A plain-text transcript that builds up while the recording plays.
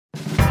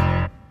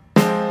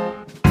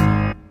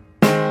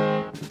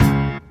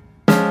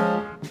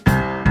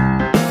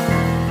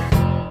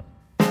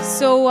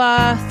So,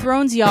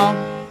 Thrones,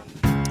 y'all.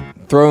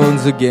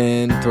 Thrones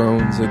again.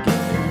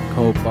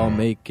 Hope I'll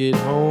make it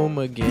home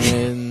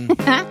again.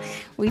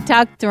 We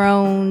talked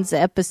Thrones,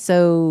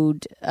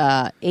 episode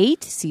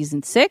 8,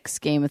 season 6,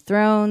 Game of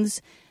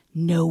Thrones.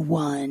 No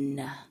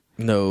one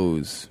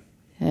knows.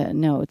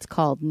 No, it's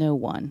called No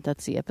One.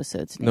 That's the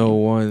episode's name. No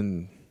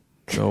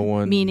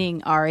one.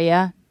 Meaning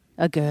Arya.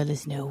 A girl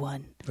is no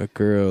one. A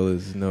girl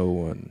is no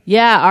one.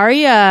 Yeah,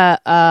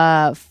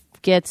 Arya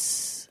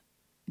gets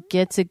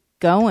it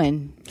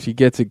going. She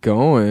gets it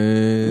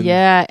going.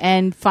 Yeah,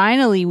 and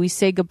finally we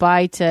say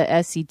goodbye to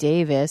Essie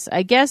Davis.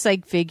 I guess I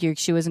figured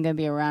she wasn't going to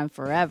be around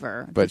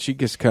forever. But she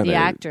just kind of... The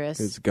actress.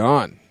 Is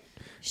gone.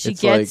 She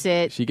gets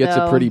it. She gets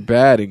it pretty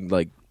bad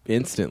and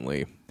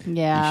instantly.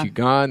 Yeah. She's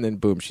gone, then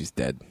boom, she's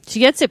dead. She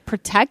gets it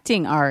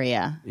protecting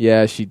Arya.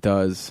 Yeah, she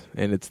does.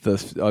 And it's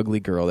the ugly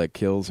girl that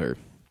kills her.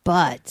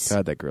 But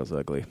God, that girl's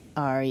ugly.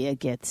 Arya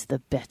gets the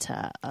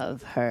better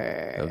of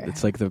her.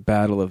 It's like the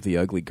battle of the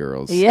ugly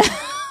girls. Yeah.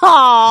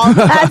 Oh,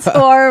 that's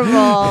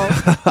horrible.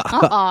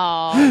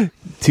 Oh.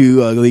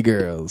 Two ugly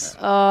girls.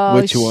 Oh,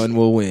 which one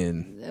will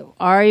win?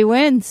 Arya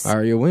wins.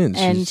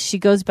 And she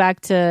goes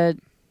back to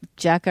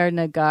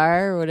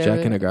Nagar or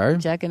whatever.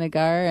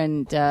 Nagar,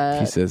 and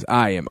she says,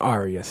 "I am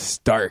Arya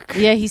Stark."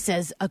 Yeah, he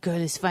says, "A girl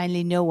is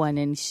finally no one,"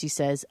 and she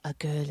says, "A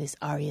girl is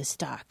Arya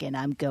Stark, and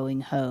I'm going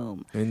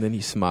home." And then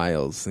he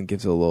smiles and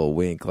gives a little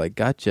wink, like,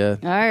 "Gotcha."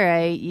 All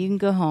right, you can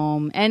go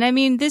home. And I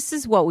mean, this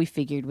is what we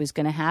figured was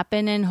going to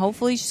happen, and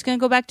hopefully she's going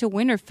to go back to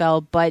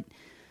Winterfell, but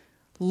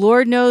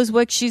Lord knows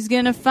what she's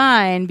going to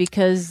find,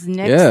 because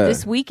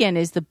this weekend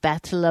is the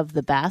Battle of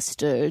the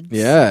Bastards.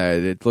 Yeah,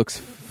 it looks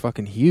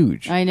fucking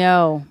huge. I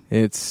know.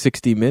 It's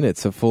 60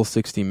 minutes, a full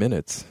 60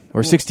 minutes.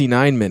 Or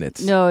 69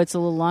 minutes. No, it's a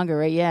little longer,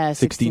 right? Yeah,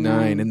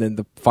 69. And then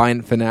the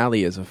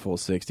finale is a full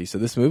 60. So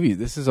this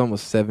is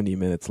almost 70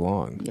 minutes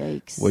long.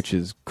 Yikes. Which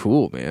is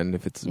cool, man,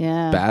 if it's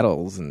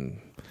battles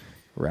and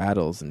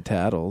rattles and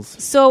tattles.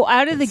 So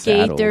out of the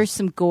gate, there's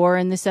some gore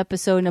in this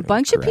episode, and a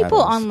bunch of people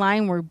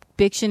online were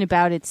bitching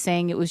about it,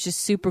 saying it was just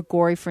super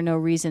gory for no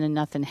reason and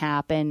nothing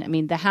happened. I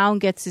mean, the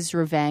Hound gets his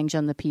revenge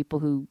on the people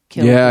who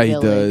killed the village. Yeah,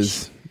 he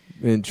does.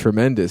 In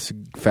tremendous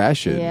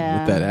fashion with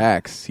that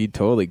axe. He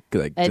totally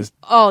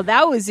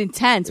that was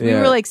intense. We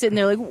were sitting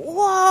there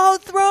whoa,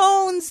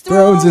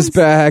 Thrones is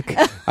back.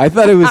 I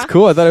thought it was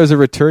cool. I thought it was a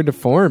return to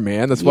form,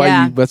 man. That's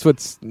why that's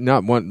what's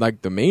not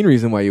the main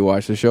reason why you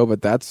watch the show,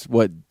 but that's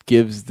what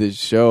gives the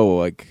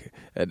show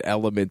an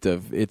element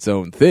of its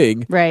own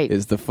thing. Right.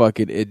 Is the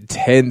fucking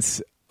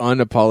intense,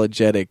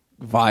 unapologetic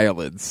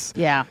violence.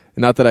 Yeah.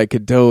 Not that I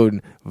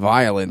condone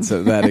violence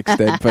to that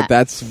extent, but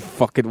that's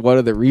fucking one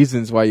of the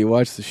reasons why you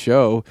watch the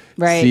show.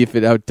 Right. See if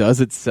it outdoes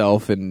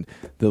itself in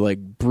the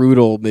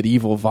brutal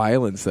medieval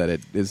violence that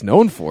it is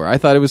known for. I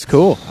thought it was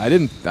cool. I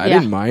didn't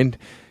mind,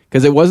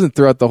 because it wasn't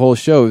throughout the whole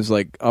show. It was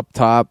up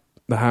top,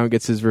 the Hound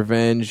gets his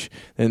revenge,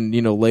 and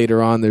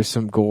later on there's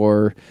some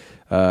gore.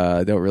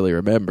 I don't really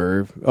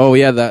remember. Oh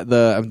yeah,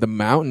 the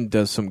mountain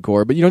does some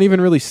gore, but you don't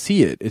even really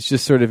see it. It's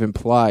just sort of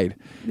implied.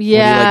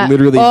 Yeah,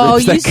 literally.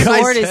 You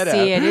sort of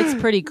see it. It's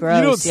pretty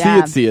gross. You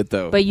don't see it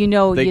though. But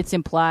it's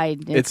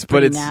implied. It's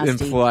nasty.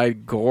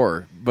 Implied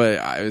gore. But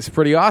it was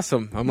pretty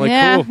awesome. I'm cool.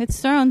 It's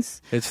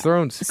Thrones. It's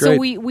Thrones. Great. So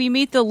we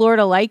meet the Lord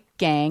of Light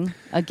gang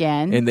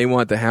again, and they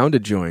want the Hound to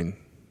join.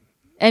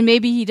 And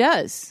maybe he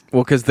does.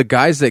 Well, because the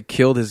guys that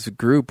killed his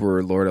group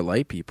were Lord of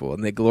Light people,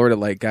 and the Lord of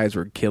Light guys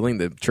were killing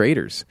the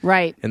traitors.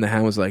 Right. And the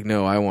Hound was like,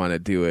 "No, I want to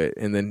do it."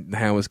 And then the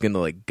Hound was going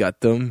to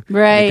gut them.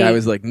 Right. And the guy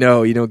was like,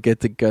 "No, you don't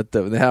get to gut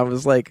them." And the Hound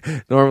was like,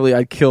 "Normally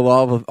I'd kill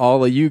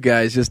all of you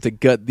guys just to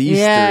gut these three."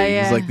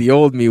 Yeah. He's like, "The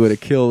old me would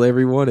have killed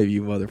every one of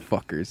you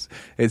motherfuckers."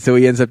 And so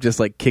he ends up just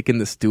kicking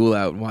the stool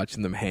out and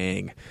watching them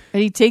hang.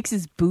 And he takes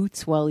his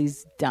boots while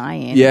he's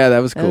dying. Yeah, that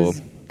was cool.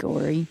 That was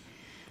gory.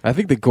 I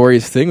think the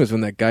goriest thing was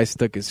when that guy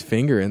stuck his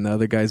finger in the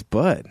other guy's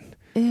butt.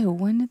 Ew,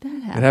 when did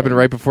that happen? It happened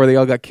right before they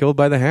all got killed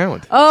by the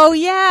Hound. Oh,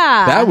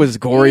 yeah. That was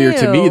gorier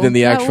to me than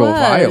the actual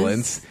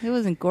violence. It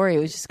wasn't gory. It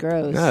was just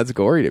gross. No, it's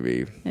gory to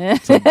me.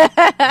 It's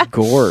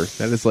gore.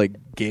 That is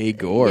gay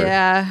gore.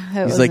 Yeah.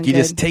 He's like, you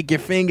just take your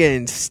finger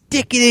and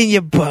stick it in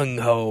your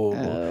bunghole.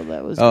 Oh,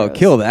 that was gross.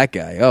 Kill that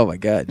guy. Oh, my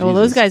God. Well,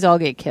 those guys all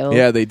get killed.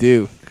 Yeah, they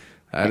do.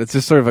 It's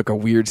just sort of a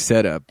weird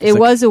setup. It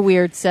was a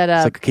weird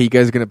setup. It's okay, you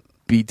guys are going to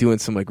be doing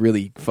some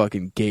really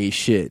fucking gay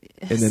shit,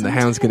 and then the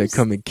Hound's gonna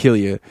come and kill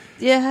you.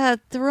 Yeah,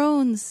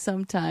 Thrones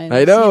sometimes.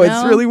 I know,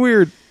 it's really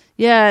weird.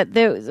 Yeah,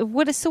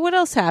 what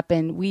else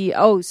happened?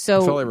 That's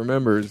all I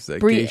remember is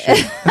that gay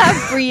shit.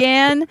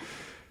 Brienne,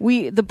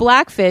 the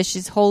Blackfish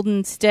is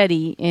holding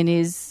steady in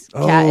his the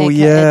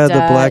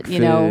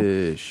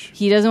Blackfish.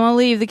 He doesn't want to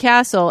leave the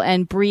castle,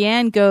 and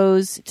Brienne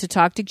goes to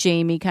talk to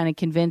Jaime, kind of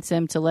convince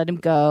him to let him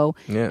go.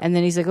 Yeah. And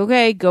then he's like,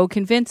 "Okay, go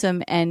convince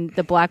him." And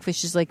the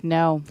Blackfish is like,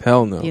 "No,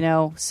 hell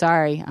no.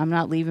 Sorry, I'm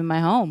not leaving my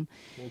home."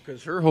 Well,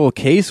 because her whole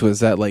case was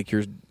that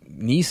your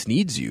niece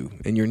needs you,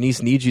 and your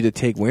niece needs you to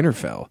take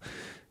Winterfell.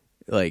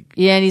 Like,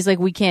 yeah, and he's like,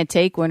 we can't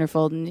take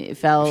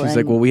Winterfell. She's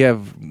like, well, we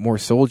have more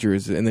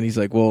soldiers, and then he's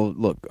like, well,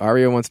 look,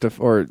 Arya wants to,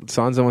 or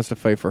Sansa wants to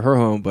fight for her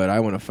home, but I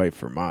want to fight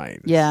for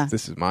mine. Yeah,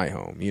 this is my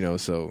home,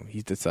 so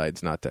he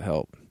decides not to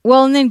help.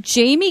 Well, and then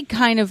Jaime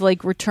kind of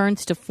like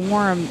returns to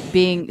form,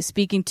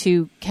 speaking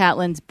to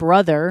Catelyn's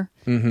brother,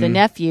 the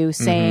nephew,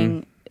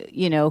 saying,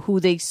 who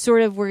they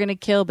sort of were going to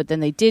kill, but then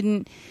they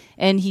didn't,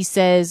 and he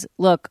says,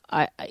 look,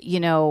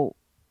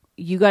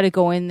 you got to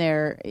go in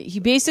there.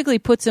 He basically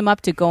puts him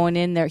up to going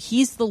in there.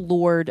 He's the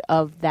lord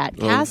of that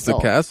castle,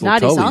 the castle, not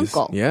Tully's. his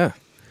uncle. Yeah.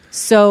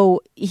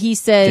 So he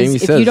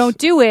says, if you don't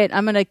do it,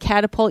 I'm going to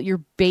catapult your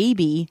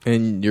baby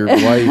and your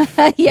wife,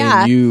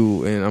 yeah, and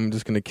you, and I'm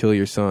just going to kill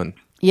your son.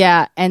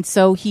 Yeah, and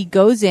so he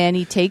goes in,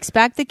 he takes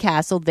back the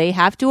castle, they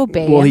have to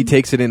obey him. Well, he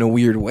takes it in a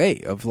weird way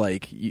of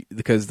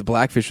because the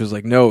Blackfish was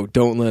like, no,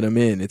 don't let him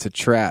in, it's a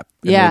trap.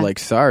 And they're like,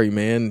 sorry,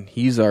 man,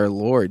 he's our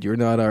lord, you're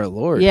not our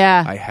lord.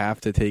 Yeah. I have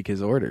to take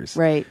his orders.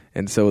 Right.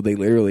 And so they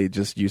literally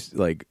just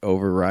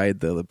override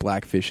the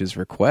Blackfish's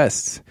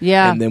requests.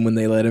 Yeah. And then when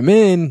they let him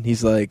in,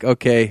 he's like,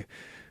 okay,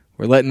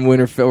 we're letting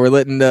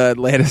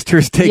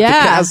Lannisters take the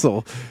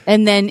castle.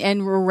 And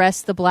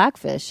arrest the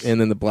Blackfish.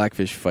 And then the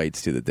Blackfish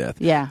fights to the death.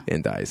 Yeah.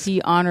 And dies.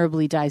 He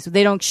honorably dies.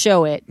 They don't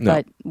show it,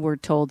 but we're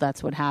told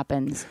that's what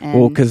happens. And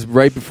well, because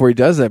right before he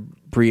does that,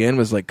 Brienne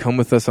was like, come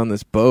with us on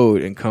this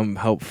boat and come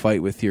help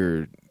fight with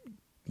your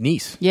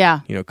niece. Yeah.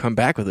 Come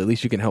back with it. At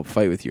least you can help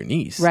fight with your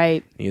niece.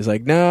 Right. And he's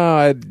like, no,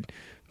 I'm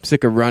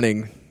sick of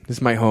running. This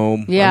is my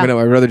home. Yeah. I'd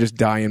rather just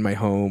die in my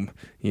home,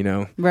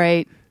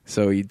 Right.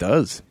 So he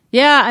does.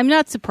 Yeah, I'm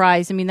not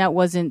surprised. I mean, that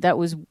was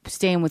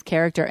staying with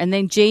character. And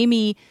then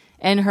Jaime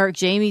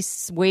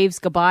waves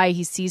goodbye.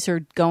 He sees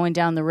her going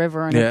down the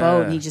river in a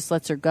boat, and he just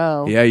lets her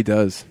go. Yeah, he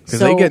does. Because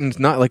they get in,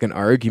 not like an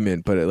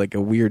argument, but like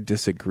a weird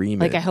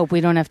disagreement. Like, I hope we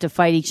don't have to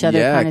fight each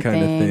other kind of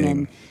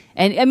thing.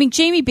 And I mean,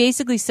 Jaime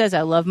basically says,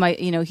 I love my,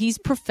 he's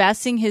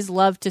professing his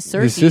love to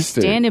Cersei,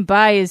 standing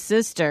by his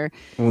sister.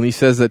 When he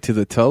says that to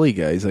the Tully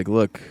guy, he's like,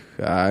 look,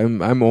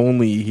 I'm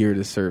only here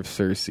to serve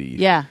Cersei.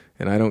 Yeah.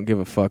 And I don't give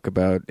a fuck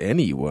about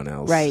anyone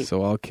else. Right.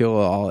 So I'll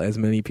kill as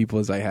many people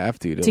as I have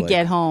to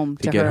get home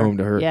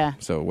to her. Yeah.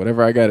 So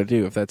whatever I got to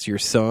do, if that's your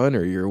son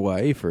or your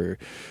wife or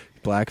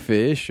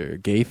Blackfish or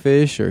Gay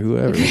Fish or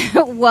whoever.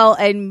 Well,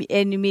 and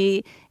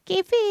me,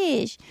 Gay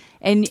Fish.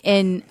 And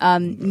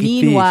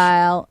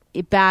meanwhile,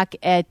 back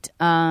at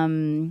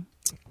the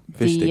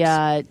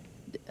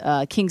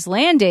King's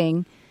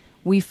Landing,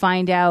 we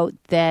find out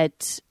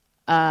that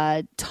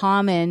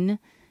Tommen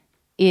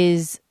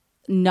is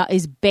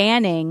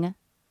banning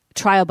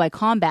trial by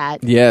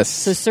combat. Yes.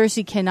 So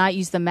Cersei cannot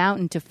use the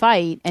mountain to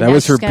fight. And that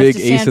was her big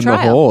ace in the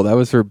hole. That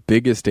was her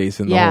biggest ace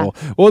in the hole.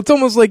 Well, it's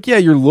almost like,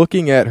 you're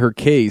looking at her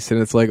case and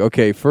it's like,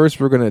 okay, first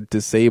we're going to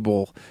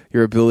disable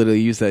your ability to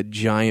use that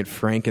giant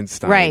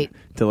Frankenstein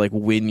to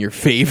win your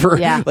favor.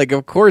 Yeah.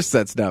 Of course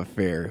that's not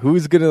fair.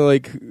 Who's going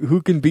to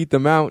who can beat the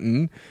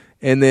mountain?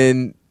 And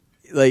then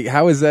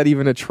how is that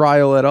even a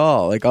trial at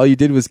all? All you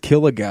did was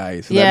kill a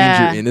guy, so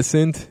that means you're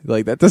innocent?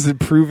 That doesn't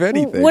prove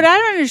anything. What I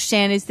don't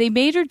understand is they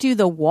made her do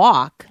the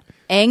walk,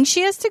 and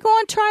she has to go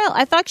on trial?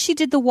 I thought she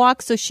did the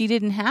walk so she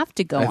didn't have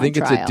to go on trial. I think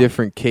it's a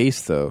different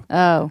case, though.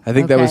 Oh, I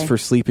think that was for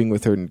sleeping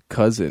with her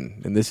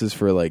cousin, and this is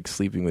for,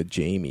 sleeping with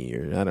Jaime,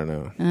 or I don't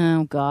know.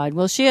 Oh, God.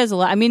 Well, she has a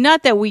lot. I mean,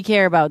 not that we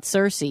care about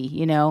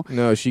Cersei,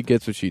 No, she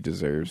gets what she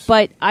deserves.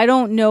 But I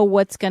don't know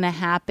what's going to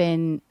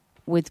happen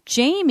with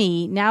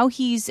Jaime. Now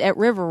he's at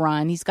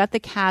Riverrun. He's got the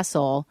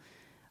castle.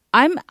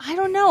 I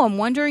don't know. I'm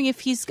wondering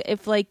if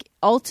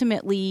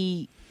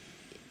ultimately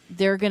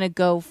they're going to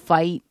go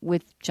fight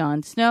with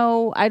Jon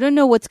Snow. I don't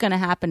know what's going to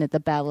happen at the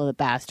Battle of the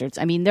Bastards.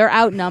 I mean, they're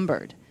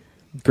outnumbered.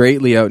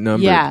 Greatly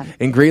outnumbered. Yeah.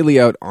 And greatly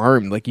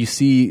out-armed. You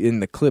see in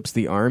the clips,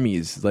 the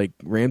armies,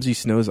 Ramsay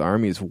Snow's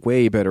army is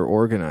way better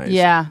organized.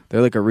 Yeah.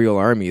 They're a real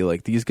army.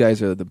 These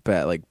guys are the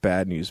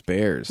bad news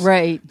bears.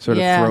 Right. Sort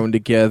of thrown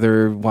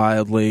together,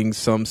 wildlings,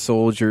 some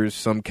soldiers,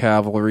 some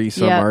cavalry,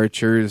 some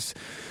archers.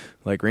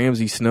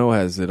 Ramsay Snow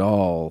has it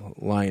all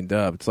lined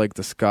up. It's like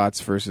the Scots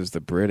versus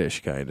the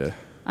British, kind of.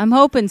 I'm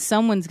hoping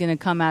someone's going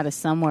to come out of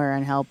somewhere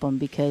and help them,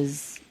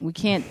 because we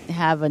can't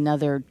have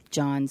another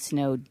Jon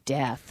Snow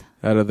death.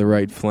 Out of the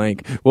right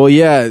flank. Well,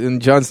 yeah,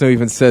 and Jon Snow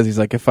even says, he's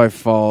like, if I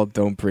fall,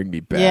 don't bring me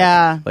back.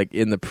 Yeah.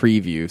 In the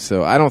preview.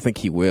 So I don't think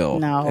he will.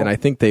 No. And I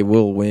think they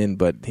will win,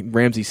 but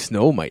Ramsay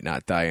Snow might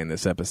not die in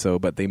this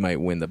episode, but they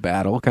might win the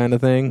battle kind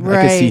of thing. Right.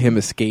 I could see him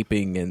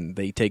escaping and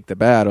they take the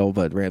battle,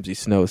 but Ramsay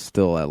Snow's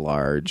still at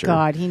large.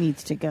 God, he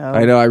needs to go.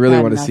 I know, I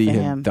really want to see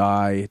him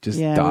die. Just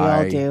die. We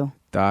all do.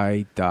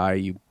 Die,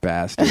 you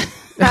bastard.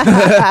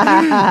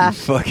 You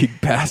fucking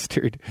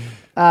bastard.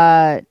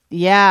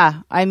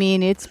 Yeah. I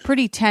mean, it's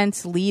pretty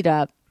tense lead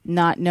up,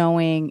 not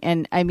knowing,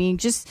 and I mean,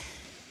 just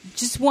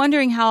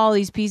wondering how all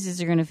these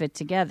pieces are going to fit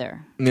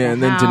together. Yeah,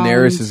 and then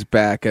Daenerys is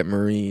back at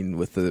Marine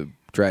with the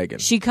dragon.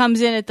 She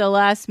comes in at the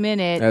last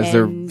minute as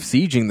they're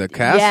sieging the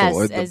castle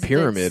or the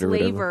pyramid or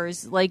whatever.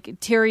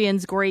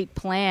 Tyrion's great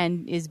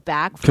plan is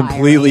backfiring.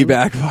 Completely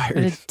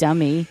backfired. What a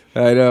dummy.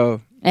 I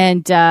know.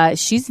 And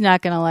she's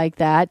not going to like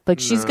that,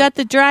 but she's got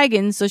the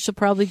dragons, so she'll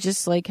probably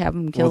just like have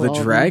them kill. Well,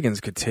 the dragons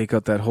could take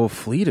out that whole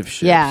fleet of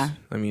ships. Yeah.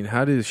 I mean,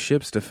 how do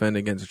ships defend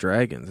against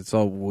dragons? It's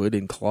all wood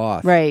and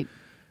cloth. Right.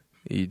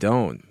 You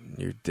don't.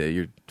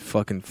 You're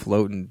fucking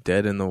floating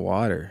dead in the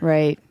water.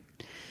 Right.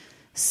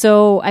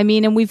 So, I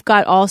mean, and we've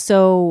got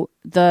also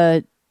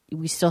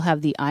we still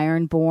have the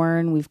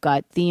Ironborn. We've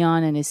got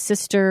Theon and his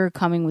sister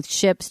coming with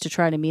ships to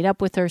try to meet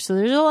up with her. So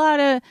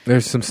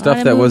there's some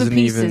stuff that wasn't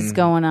even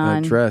going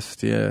on.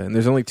 addressed. Yeah, and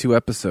there's only 2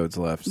 episodes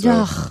left. So.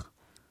 Ugh.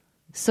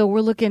 So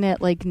we're looking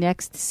at like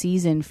next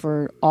season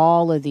for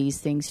all of these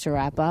things to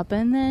wrap up,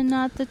 and then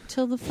not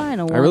till the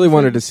final one. I really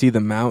wanted to see the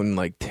mountain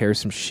like tear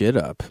some shit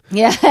up.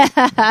 Yeah.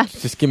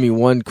 Just give me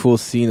one cool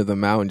scene of the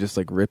mountain just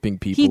like ripping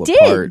people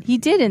apart. He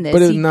did in this.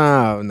 But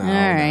no. All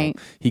right.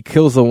 He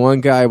kills the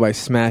one guy by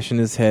smashing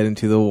his head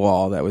into the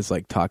wall that was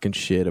like talking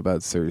shit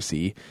about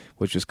Cersei,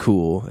 which was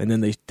cool. And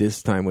then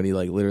this time when he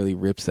like literally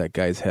rips that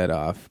guy's head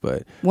off,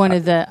 but one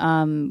of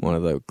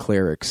the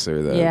clerics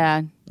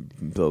or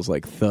those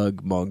like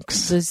thug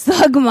monks. Those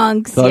thug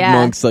monks.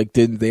 Monks like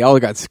they all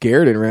got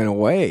scared and ran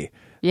away.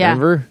 Yeah.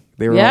 Remember?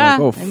 They were all like,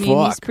 "Oh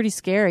fuck!" He's pretty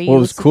scary. Well,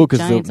 it was cool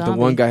because the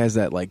one guy has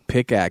that like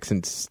pickaxe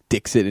and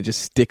it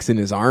just sticks in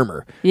his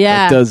armor.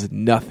 Yeah, it does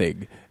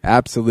nothing.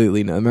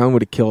 Absolutely nothing. The man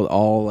would have killed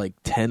all like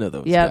 10 of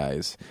those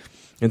guys.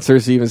 And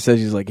Cersei even says,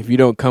 she's like, "If you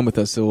don't come with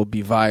us, it will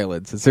be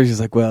violence." And Cersei's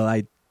like, "Well,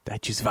 I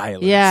choose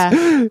violence.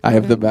 Yeah, I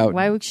have the mountain."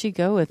 Why would she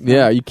go with them?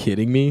 Yeah, are you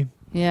kidding me?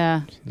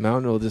 Yeah, the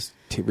mountain will just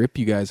rip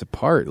you guys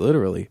apart,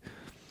 literally.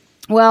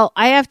 Well,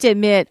 I have to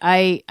admit,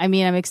 I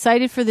mean, I'm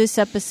excited for this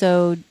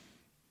episode.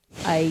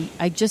 I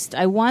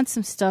want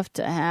some stuff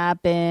to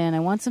happen. I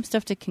want some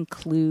stuff to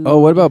conclude. Oh,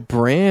 what about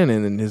Brienne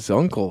and his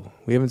uncle?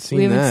 We haven't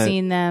seen that. We haven't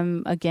seen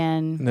them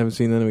again. Never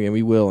seen them again.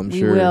 We will, I'm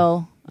sure. We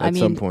will. At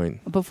some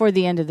point. Before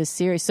the end of this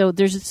series. So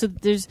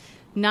there's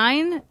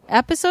 9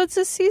 episodes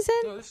this season?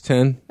 No, there's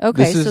 10.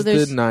 Okay, this is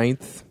the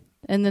 9th.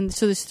 And then,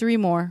 so there's 3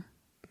 more.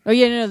 Oh,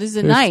 yeah, no, this is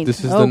the 9th.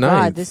 This is the 9th.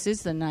 God, this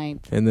is the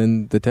 9th. And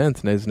then the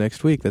 10th is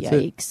next week. That's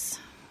it. Yikes.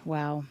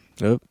 Wow.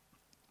 Yep.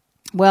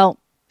 Well,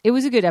 it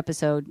was a good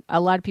episode.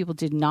 A lot of people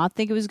did not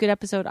think it was a good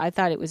episode. I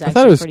thought it was actually I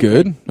thought it was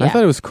good. Yeah. I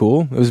thought it was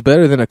cool. It was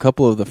better than a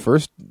couple of the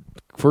first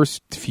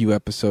few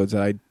episodes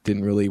that I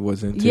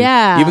wasn't into.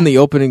 Yeah. Even the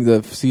opening,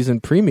 the season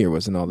premiere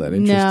wasn't all that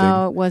interesting.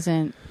 No, it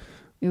wasn't.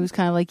 It was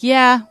kind of like,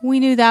 yeah, we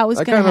knew that was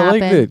going to happen. I kind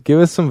of liked it. Give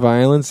us some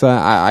violence.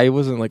 I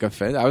wasn't like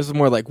offended. I was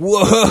more like,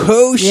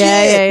 whoa, shit.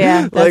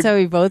 Yeah. That's how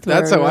we both were.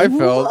 That's how I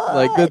felt. What?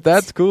 Like,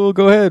 that's cool.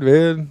 Go ahead,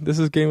 man. This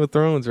is Game of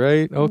Thrones,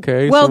 right?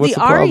 Okay. Well, so what's the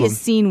the Arya problem?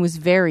 scene was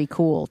very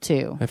cool,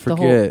 too. I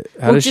forget.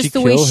 How does she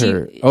kill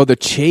her? The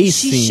chase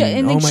scene.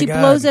 And then she God.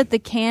 blows at the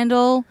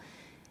candle.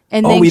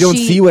 And then we don't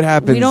see what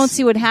happens. We don't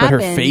see what happens.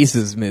 But her face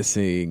is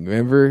missing.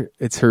 Remember?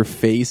 It's her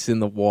face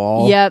in the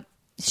wall. Yep.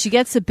 She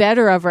gets the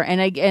better of her, and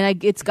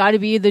it's got to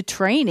be the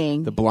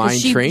training, the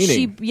blind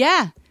training.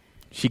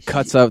 She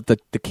cuts out the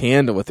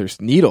candle with her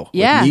needle,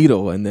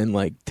 and then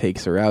like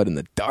takes her out in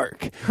the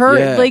dark.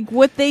 Like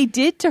what they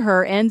did to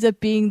her ends up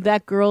being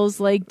that girl's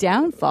like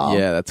downfall.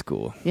 Yeah, that's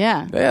cool.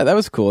 Yeah, that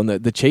was cool.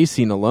 And the chase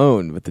scene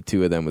alone with the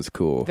two of them was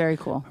cool. Very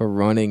cool. Her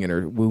running and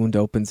her wound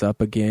opens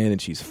up again, and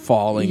she's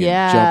falling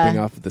and jumping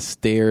off of the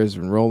stairs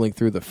and rolling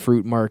through the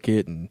fruit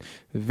market, and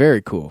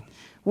very cool.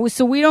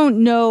 So we don't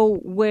know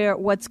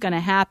what's going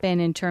to happen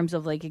in terms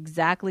of like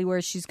exactly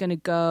where she's going to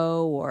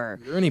go, or are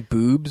there any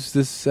boobs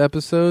this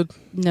episode?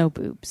 No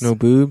boobs. No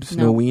boobes.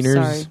 No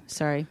wieners.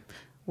 Sorry.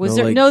 Was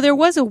there? No, there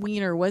was a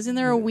wiener. Wasn't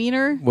there a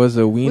wiener? Was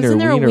a wiener?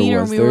 Wasn't there a wiener?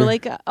 And we were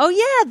like, oh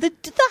yeah, the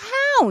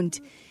Hound.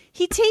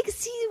 He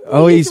takes.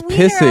 He's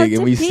pissing,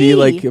 and we see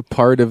like a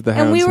part of the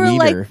Hound's wiener. And we were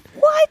like,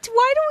 what?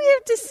 Why do we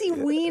have to see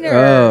wiener?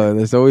 Oh,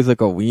 there's always like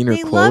a wiener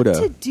quota. They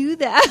love to do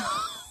that.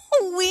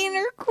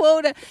 Wiener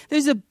quota.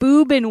 There's a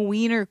boob and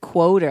wiener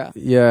quota.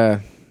 Yeah,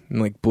 and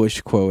like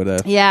bush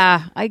quota.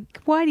 Yeah,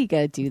 why do you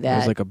gotta do that?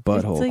 There's like a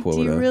butthole quota.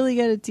 Do you really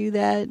gotta do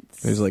that?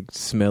 There's like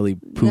smelly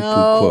poo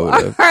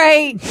quota. All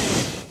right,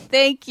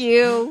 thank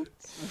you.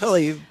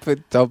 Taking a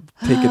dump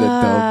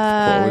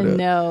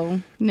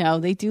quota. No,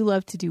 they do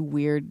love to do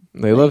weird.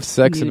 They love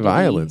sex nudity. and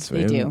violence,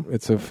 man. They do.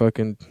 It's a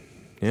fucking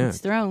It's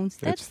Thrones.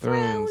 That's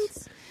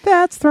Thrones.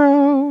 That's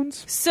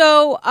Thrones.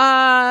 So,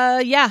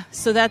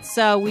 so that's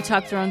We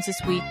Talk Thrones this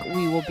week.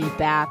 We will be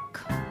back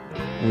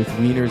with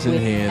wieners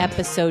in hand.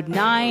 Episode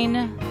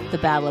 9, The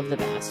Battle of the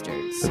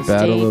Bastards. The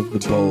Battle of the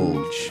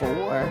Bulge. For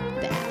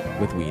that.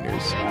 With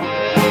wieners.